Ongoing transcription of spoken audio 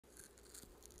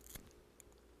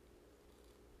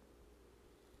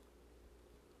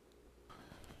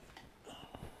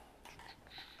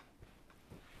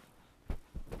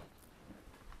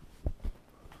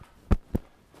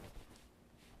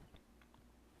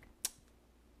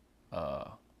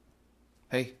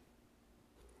Hey.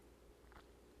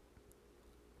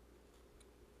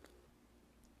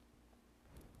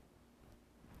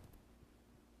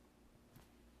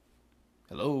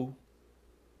 Hello.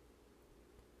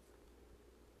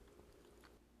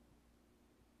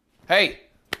 Hey.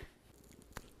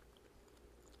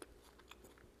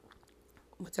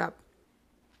 What's up?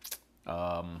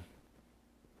 Um,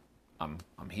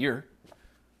 I'm here.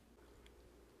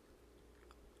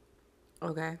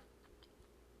 Okay.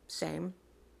 Same.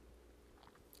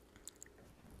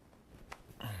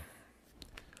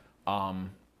 Um,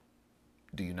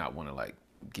 do you not want to like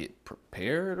get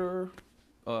prepared or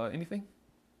anything?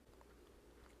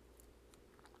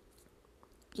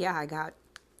 Yeah, I got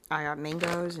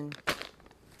mangoes and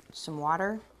some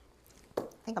water. I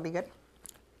think I'll be good.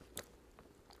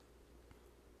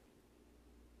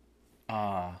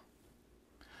 Uh,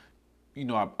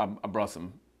 I brought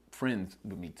some friends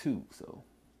with me too. So,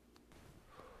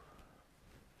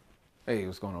 hey,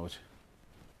 what's going on with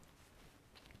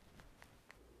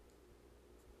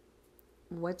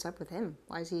What's up with him?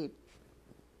 Why is he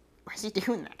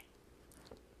doing that?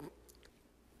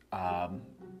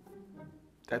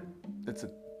 you? That's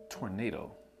a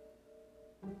tornado.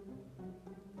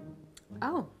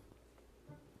 Oh,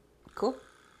 cool.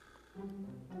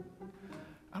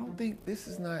 I don't think this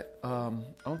is not. I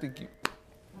don't think you.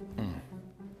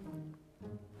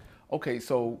 Okay,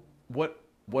 so what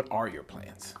are your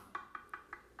plans?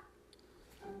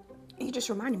 You just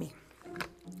reminded me.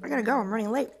 I gotta go. I'm running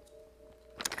late.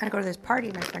 I gotta go to this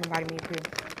party my friend invited me to.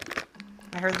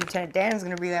 I heard Lieutenant Dan's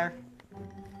gonna be there.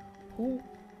 Who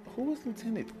who is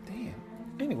Lieutenant Dan?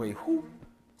 Anyway, who?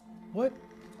 What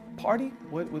party?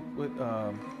 What?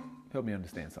 Help me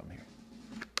understand something here.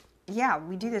 Yeah,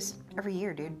 we do this every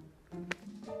year, dude.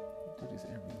 Do this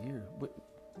every year. What?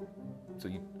 So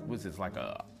you was this like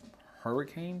a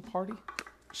hurricane party?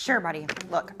 Sure, buddy.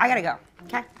 Look, I gotta go.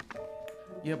 Okay?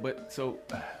 Yeah, but so.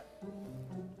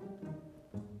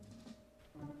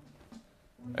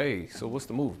 Hey, so what's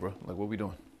the move, bro? Like, what we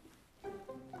doing?